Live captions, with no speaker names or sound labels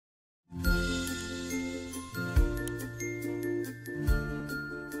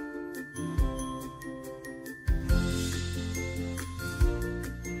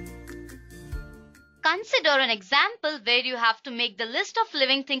consider an example where you have to make the list of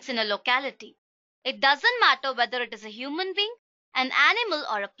living things in a locality. It doesn't matter whether it is a human being, an animal,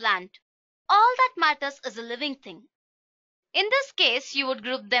 or a plant. All that matters is a living thing. In this case, you would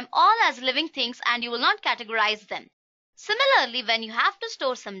group them all as living things and you will not categorize them. Similarly, when you have to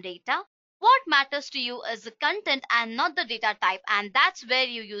store some data, what matters to you is the content and not the data type, and that's where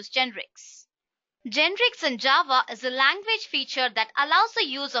you use generics. Generics in Java is a language feature that allows the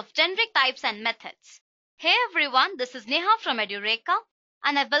use of generic types and methods. Hey everyone, this is Neha from Edureka,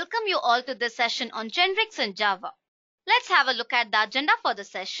 and I welcome you all to this session on generics in Java. Let's have a look at the agenda for the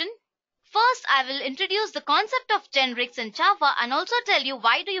session. First, I will introduce the concept of generics in Java and also tell you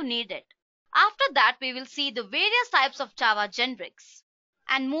why do you need it. After that, we will see the various types of Java generics.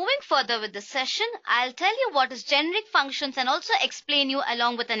 And moving further with the session, I'll tell you what is generic functions and also explain you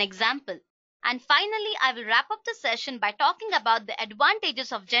along with an example. And finally, I will wrap up the session by talking about the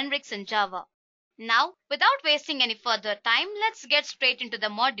advantages of generics in Java. Now, without wasting any further time, let's get straight into the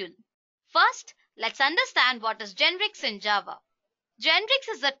module. First, let's understand what is generics in Java.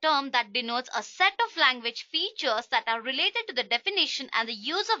 Generics is a term that denotes a set of language features that are related to the definition and the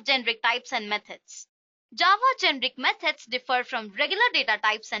use of generic types and methods. Java generic methods differ from regular data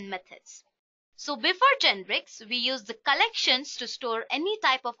types and methods. So before generics, we use the collections to store any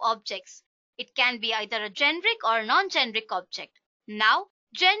type of objects. It can be either a generic or non-generic object. Now,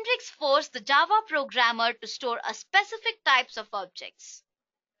 generics force the Java programmer to store a specific types of objects.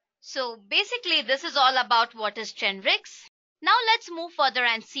 So basically, this is all about what is generics. Now let's move further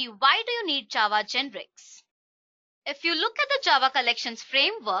and see why do you need Java generics. If you look at the Java collections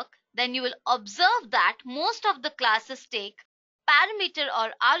framework, then you will observe that most of the classes take parameter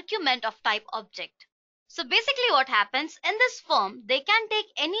or argument of type object. So basically what happens in this form, they can take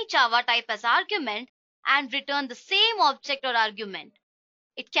any Java type as argument and return the same object or argument.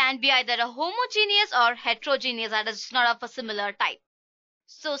 It can be either a homogeneous or heterogeneous, that is not of a similar type.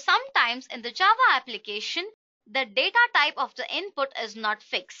 So sometimes in the Java application, the data type of the input is not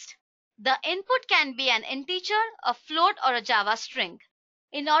fixed. The input can be an integer, a float, or a Java string.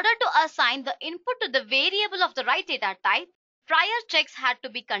 In order to assign the input to the variable of the right data type, prior checks had to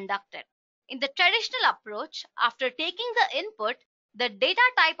be conducted. In the traditional approach, after taking the input, the data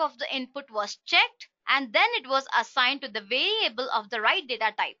type of the input was checked and then it was assigned to the variable of the right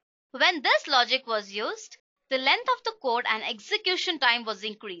data type. When this logic was used, the length of the code and execution time was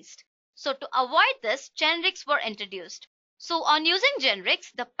increased. So to avoid this, generics were introduced. So on using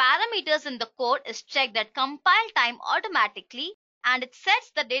generics, the parameters in the code is checked at compile time automatically and it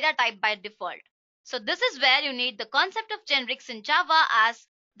sets the data type by default. So this is where you need the concept of generics in Java, as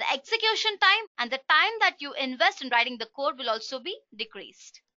the execution time and the time that you invest in writing the code will also be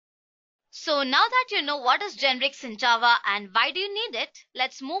decreased. So now that you know what is generics in Java and why do you need it,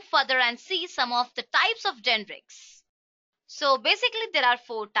 let's move further and see some of the types of generics. So basically there are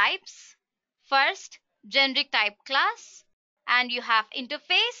 4 types. First, generic type class, and you have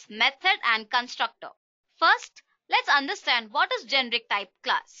interface, method, and constructor. First, let's understand what is generic type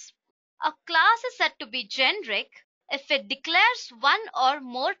class. A class is said to be generic if it declares one or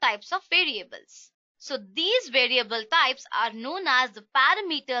more types of variables. So these variable types are known as the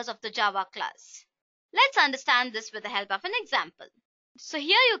parameters of the Java class. Let's understand this with the help of an example. So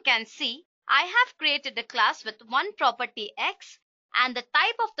here you can see I have created a class with one property X and the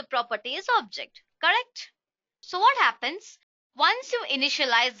type of the property is object, correct? So what happens? Once you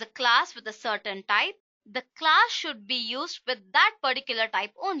initialize the class with a certain type, the class should be used with that particular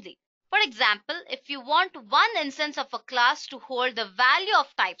type only. For example, if you want one instance of a class to hold the value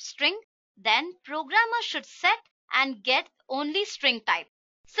of type string, then programmer should set and get only string type.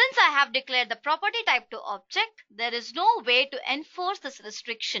 Since I have declared the property type to object, there is no way to enforce this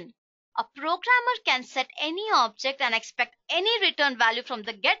restriction. A programmer can set any object and expect any return value from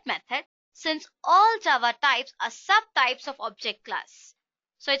the get method, since all Java types are subtypes of object class.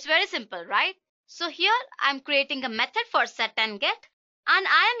 So it's very simple, right? So here I'm creating a method for set and get, and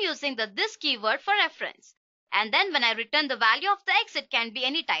I am using the this keyword for reference. And then when I return the value of the X, it can be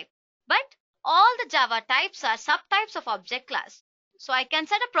any type. But all the Java types are subtypes of object class. So I can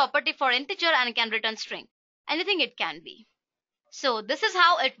set a property for integer and I can return string. Anything it can be. So this is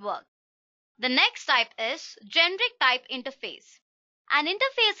how it works. The next type is generic type interface. An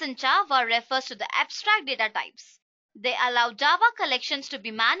interface in Java refers to the abstract data types. They allow Java collections to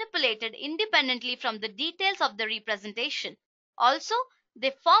be manipulated independently from the details of the representation. Also,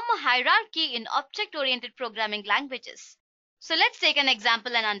 they form a hierarchy in object-oriented programming languages. So let's take an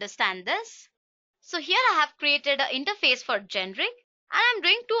example and understand this. So here I have created an interface for generic and I'm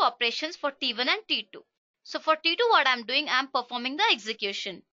doing 2 operations for T1 and T2. So for T2 what I'm doing, I'm performing the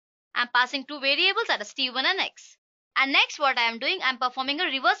execution. I'm passing two variables, that is t1 and x. And next what I am doing, I'm performing a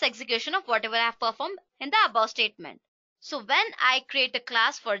reverse execution of whatever I have performed in the above statement. So when I create a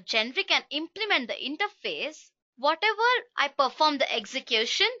class for generic and implement the interface, whatever I perform the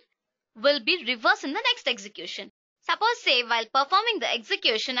execution will be reversed in the next execution. Suppose say while performing the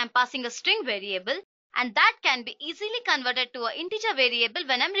execution, I'm passing a string variable, and that can be easily converted to an integer variable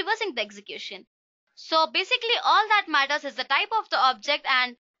when I'm reversing the execution. So basically all that matters is the type of the object,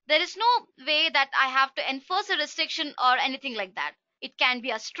 and there is no way that I have to enforce a restriction or anything like that. It can be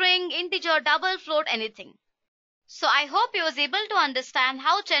a string, integer, double, float, anything. So I hope you was able to understand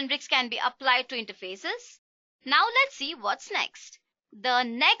how generics can be applied to interfaces. Now let's see what's next. The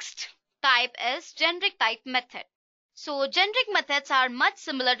next type is generic type method. So generic methods are much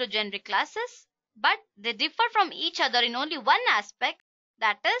similar to generic classes, but they differ from each other in only one aspect,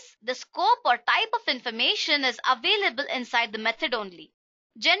 that is, the scope or type of information is available inside the method only.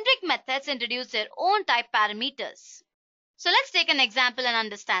 Generic methods introduce their own type parameters. So let's take an example and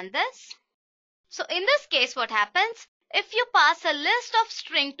understand this. So in this case, what happens? If you pass a list of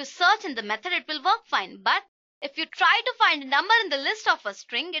string to search in the method, it will work fine. But if you try to find a number in the list of a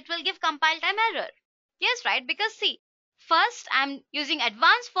string, it will give compile time error. Yes, right? Because see, first I'm using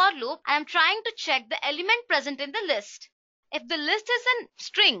advanced for loop. I am trying to check the element present in the list. If the list is a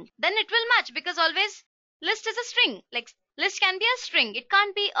string, then it will match, because always list is a string. Like list can be a string. It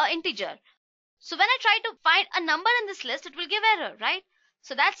can't be an integer. So when I try to find a number in this list, it will give error, right?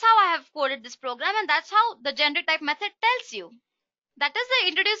 So that's how I have coded this program, and that's how the generic type method tells you. That is, they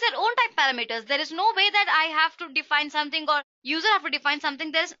introduce their own type parameters. There is no way that I have to define something or user have to define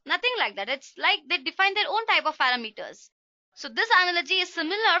something. There's nothing like that. It's like they define their own type of parameters. So this analogy is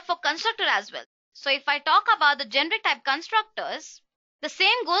similar for constructor as well. So if I talk about the generic type constructors, the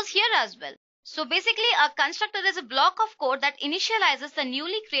same goes here as well. So basically a constructor is a block of code that initializes the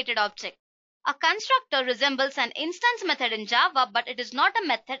newly created object. A constructor resembles an instance method in Java, but it is not a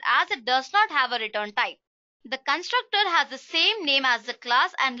method as it does not have a return type. The constructor has the same name as the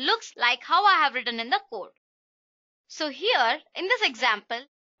class and looks like how I have written in the code. So here, in this example,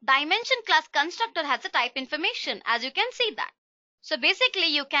 dimension class constructor has the type information, as you can see that. So basically,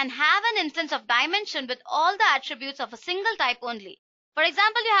 you can have an instance of dimension with all the attributes of a single type only. For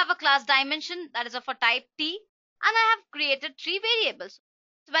example, you have a class dimension that is of a type T, and I have created three variables.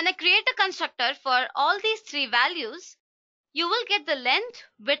 So when I create a constructor for all these three values, you will get the length,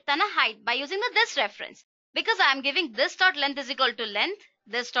 width, and a height by using the this reference. Because I am giving this dot length is equal to length,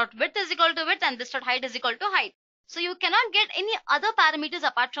 this dot width is equal to width, and this dot height is equal to height. So you cannot get any other parameters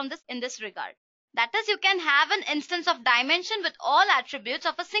apart from this in this regard. That is, you can have an instance of dimension with all attributes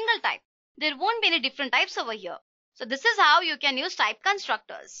of a single type. There won't be any different types over here. So this is how you can use type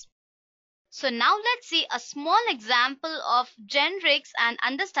constructors. So now let's see a small example of generics and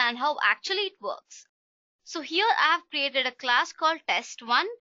understand how actually it works. So here I have created a class called test1,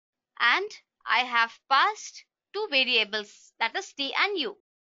 and I have passed two variables, that is t and u.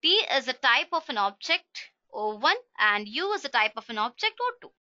 T is a type of an object O1 and u is a type of an object O2.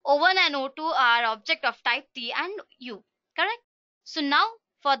 O1 and O2 are object of type t and u, correct? So now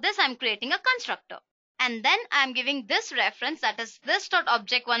for this I'm creating a constructor. And then I'm giving this reference, that is this dot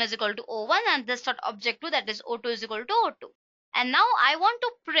object 1 is equal to O1 and this dot object 2, that is O2 is equal to O2. And now I want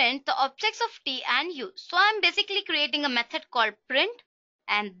to print the objects of t and u. So I'm basically creating a method called print,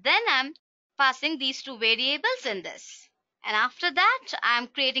 and then I'm passing these two variables in this. And after that, I'm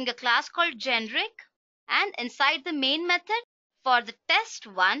creating a class called generic, and inside the main method for the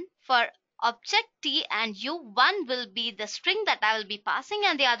test1, for object t and u, one will be the string that I will be passing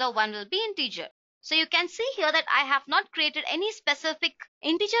and the other one will be integer. So you can see here that I have not created any specific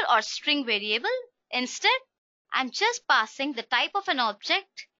integer or string variable. Instead, I'm just passing the type of an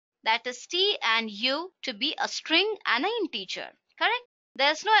object, that is t and u, to be a string and an integer, correct?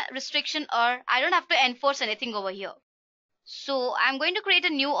 There's no restriction or I don't have to enforce anything over here. So I'm going to create a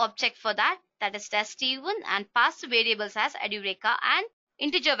new object for that, that is test1, and pass the variables as Edureka, and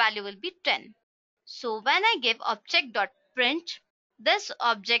integer value will be 10. So when I give object.print, this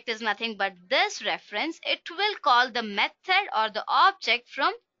object is nothing but this reference. It will call the method or the object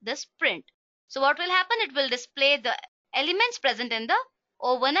from this print. So what will happen? It will display the elements present in the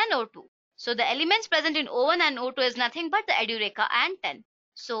O1 and O2. So the elements present in O1 and O2 is nothing but the Edureka and 10.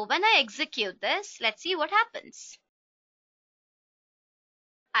 So when I execute this, let's see what happens.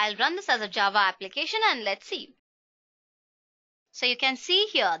 I'll run this as a Java application and let's see. So you can see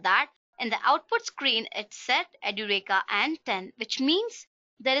here that in the output screen, it said Edureka and 10, which means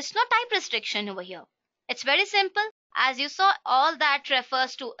there is no type restriction over here. It's very simple. As you saw, all that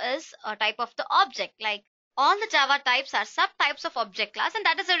refers to is a type of the object. Like All the Java types are subtypes of object class, and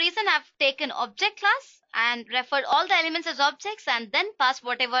that is the reason I've taken object class and referred all the elements as objects and then passed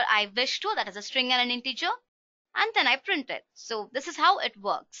whatever I wish to, that is a string and an integer, and then I print it. So this is how it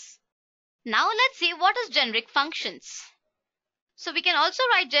works. Now let's see what is generic functions. So we can also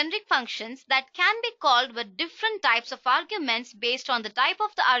write generic functions that can be called with different types of arguments based on the type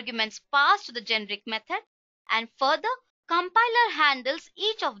of the arguments passed to the generic method, and further, compiler handles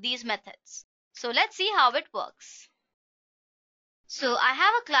each of these methods. So let's see how it works. So I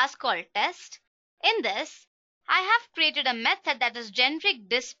have a class called test. In this, I have created a method that is generic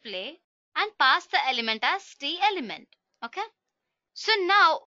display and passed the element as t element. Okay. So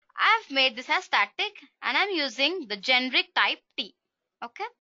now I've made this as static and I'm using the generic type t. Okay.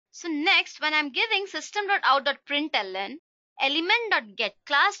 So next, when I'm giving system.out.println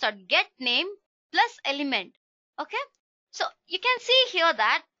element.getClass.getName plus element. Okay. So you can see here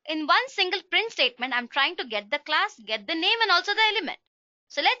that in one single print statement, I'm trying to get the class, get the name, and also the element.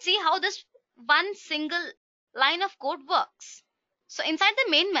 So let's see how this one single line of code works. So inside the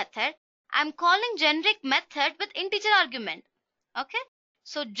main method, I'm calling generic method with integer argument. Okay.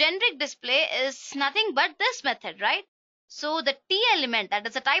 So generic display is nothing but this method, right? So the t element, that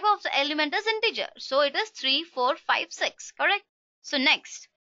is the type of the element, is integer. So it is 3, 4, 5, 6. Correct? So next,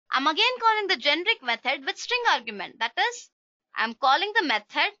 I'm again calling the generic method with string argument. That is, I'm calling the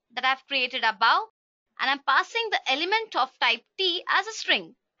method that I've created above and I'm passing the element of type t as a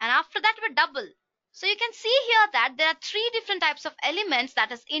string. And after that, with double. So you can see here that there are three different types of elements,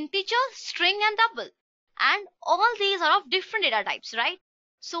 that is integer, string, and double. And all these are of different data types, right?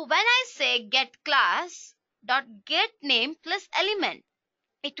 So when I say get class dot get name plus element,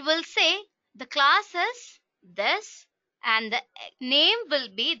 it will say the class is this and the name will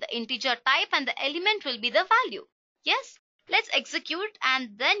be the integer type and the element will be the value. Yes, let's execute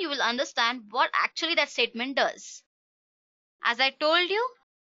and then you will understand what actually that statement does. As I told you,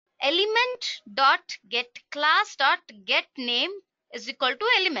 element dot get class dot get name is equal to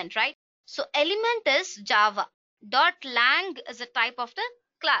element, right? So element is Java. Dot lang is a type of the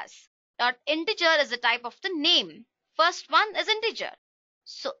class. Dot integer is a type of the name. First one is integer.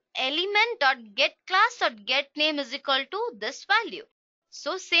 So element dot get class dot get name is equal to this value.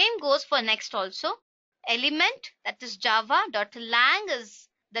 So same goes for next also. Element, that is Java, dot lang is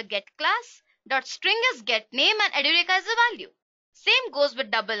the get class, dot string is get name, and Edureka is the value. Same goes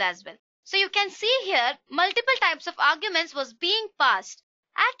with double as well. So you can see here multiple types of arguments was being passed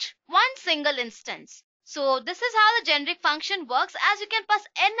at one single instance. So this is how the generic function works, as you can pass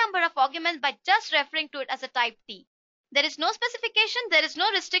n number of arguments by just referring to it as a type t. There is no specification, there is no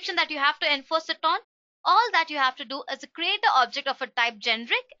restriction that you have to enforce it on. All that you have to do is create the object of a type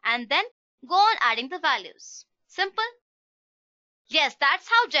generic and then go on adding the values. Simple? Yes, that's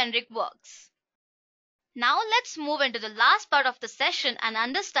how generic works. Now let's move into the last part of the session and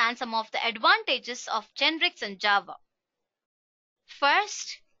understand some of the advantages of generics in Java.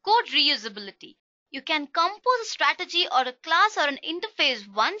 First, code reusability. You can compose a strategy or a class or an interface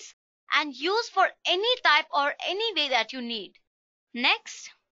once and use for any type or any way that you need. Next,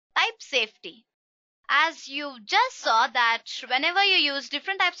 type safety. As you just saw that whenever you use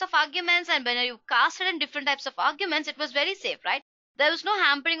different types of arguments and when you casted in different types of arguments, it was very safe, right? There was no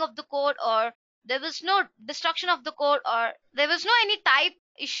hampering of the code, or there was no destruction of the code, or there was no any type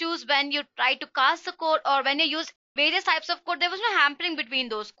issues when you try to cast the code, or when you use various types of code, there was no hampering between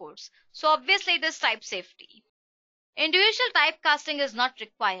those codes. So obviously it is type safety. Individual typecasting is not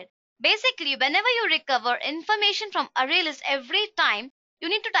required. Basically, whenever you recover information from array list every time, you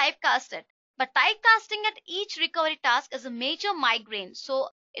need to typecast it. But typecasting at each recovery task is a major migraine. So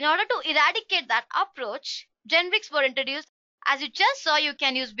in order to eradicate that approach, generics were introduced. As you just saw, you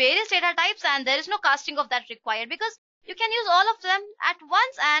can use various data types and there is no casting of that required because you can use all of them at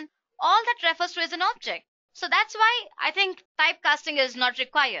once and all that refers to is an object. So that's why I think typecasting is not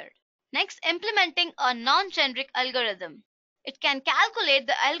required. Next, implementing a non-generic algorithm. It can calculate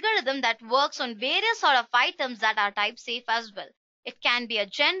the algorithm that works on various sort of items that are type safe as well. It can be a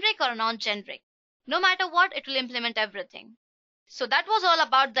generic or a non-generic. No matter what, it will implement everything. So that was all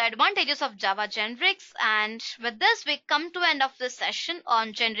about the advantages of Java generics, and with this we come to end of this session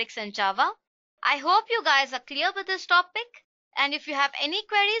on generics in Java. I hope you guys are clear with this topic, and if you have any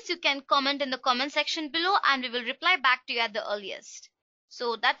queries you can comment in the comment section below and we will reply back to you at the earliest.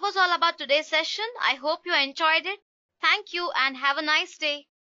 So that was all about today's session. I hope you enjoyed it. Thank you and have a nice day.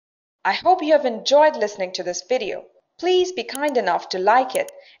 I hope you have enjoyed listening to this video. Please be kind enough to like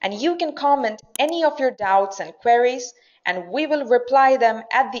it, and you can comment any of your doubts and queries and we will reply them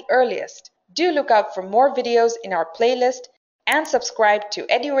at the earliest. Do look out for more videos in our playlist and subscribe to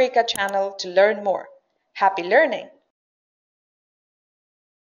Edureka channel to learn more. Happy learning!